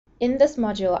In this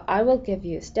module, I will give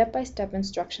you step-by-step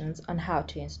instructions on how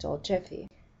to install Gephi.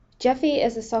 Gephi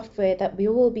is a software that we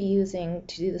will be using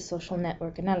to do the social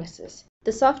network analysis.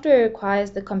 The software requires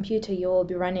the computer you will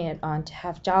be running it on to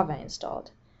have Java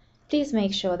installed. Please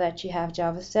make sure that you have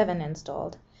Java 7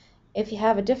 installed. If you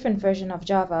have a different version of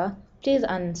Java, please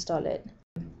uninstall it.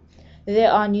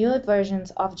 There are newer versions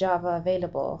of Java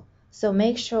available, so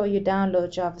make sure you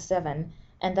download Java 7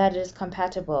 and that it is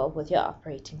compatible with your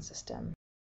operating system.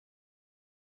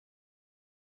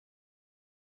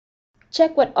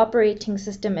 Check what operating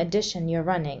system edition you're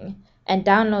running and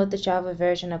download the Java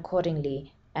version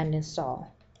accordingly and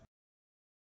install.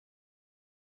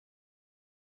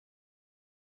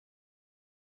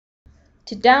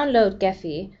 To download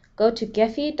Gephi, go to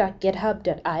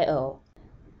gephi.github.io.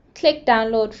 Click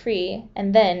Download Free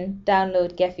and then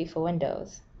download Gephi for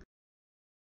Windows.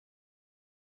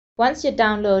 Once your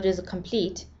download is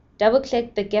complete,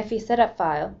 double-click the Gephi setup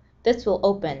file. This will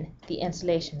open the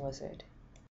installation wizard.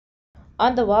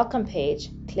 On the Welcome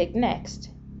page, click Next.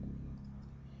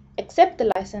 Accept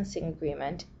the licensing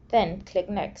agreement, then click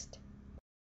Next.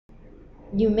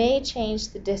 You may change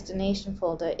the destination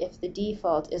folder if the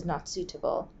default is not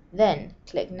suitable, then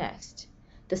click Next.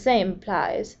 The same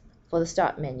applies for the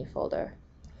Start menu folder.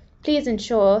 Please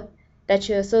ensure that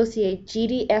you associate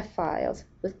GDF files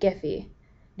with Gephi,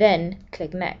 then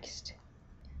click Next.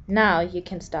 Now you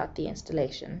can start the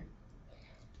installation.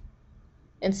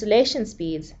 Installation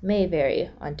speeds may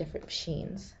vary on different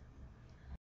machines.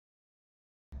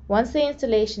 Once the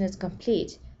installation is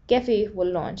complete, Gephi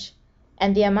will launch,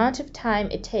 and the amount of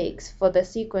time it takes for the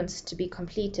sequence to be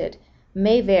completed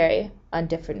may vary on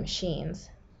different machines.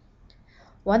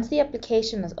 Once the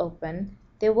application is open,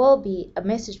 there will be a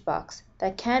message box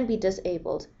that can be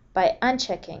disabled by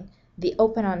unchecking the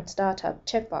Open on Startup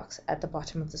checkbox at the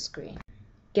bottom of the screen.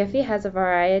 Gephi has a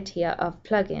variety of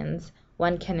plugins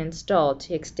one can install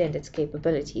to extend its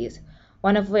capabilities,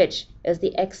 one of which is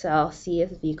the Excel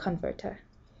CSV converter.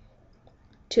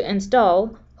 To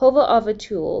install, hover over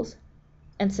Tools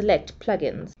and select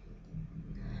Plugins.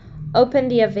 Open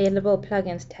the Available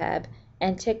Plugins tab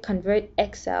and check Convert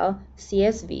Excel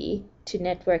CSV to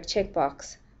Network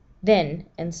checkbox, then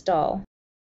Install.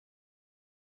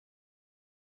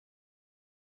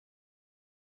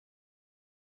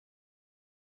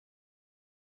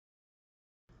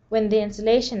 When the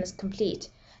installation is complete,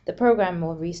 the program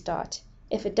will restart.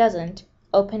 If it doesn't,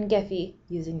 open Gephi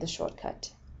using the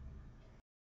shortcut.